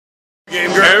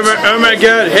Oh my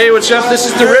god, hey, what's up? This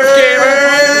is the Riff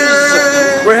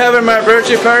Gamers. We're having my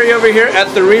birthday party over here at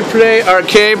the Replay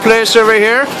Arcade place over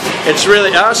here. It's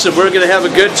really awesome. We're going to have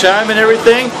a good time and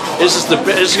everything. This is going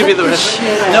to be the best.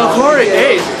 No, Corey,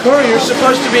 hey, Corey, you're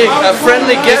supposed to be a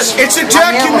friendly guest. It's a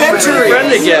documentary.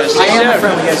 Friendly guest. I am a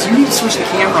friendly guest. You need to switch the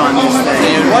camera on this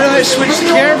thing. Why do I switch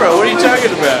the camera? What are you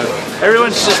talking about?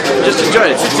 Everyone's just enjoy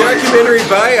it. It's a documentary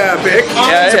biopic.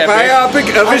 Yeah, it's a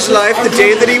biopic of his life, the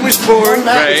day that he was born.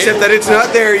 Right. Except that it's not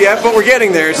there yet, but we're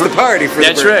getting there. It's the party for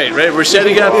That's the birthday. right. We're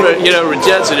setting up,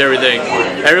 tents and everything.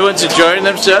 Everyone's enjoying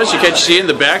themselves. You can see in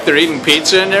the back they're eating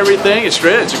pizza and everything. It's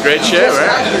great. It's a great show,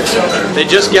 right? They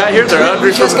just got here. They're hungry.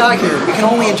 We just got here. We can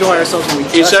only enjoy ourselves when we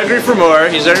He's hungry for more.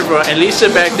 He's hungry for more. And Lisa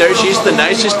back there, she's the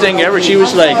nicest thing ever. She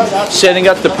was like setting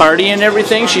up the party and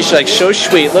everything. She's like so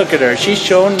sweet. Look at her. She's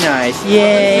so nice.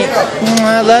 Yay.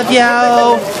 I love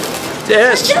y'all.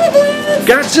 Yes.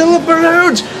 Godzilla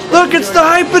balloons. Look, it's the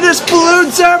hypest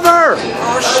balloons ever.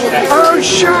 Oh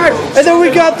shit. And then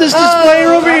we got this display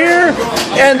over here.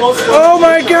 And oh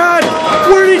my god.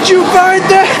 Where did you find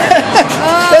that?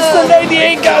 That's the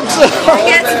 98 Godzilla.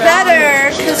 It gets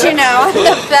better, because you know, I'm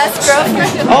the best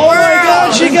girlfriend in the Oh world. my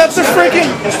god, she got the freaking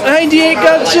 98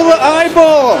 Godzilla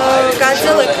eyeball. Oh,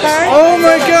 Godzilla card. Oh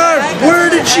my god, where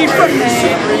did she find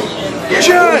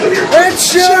John,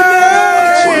 it's John!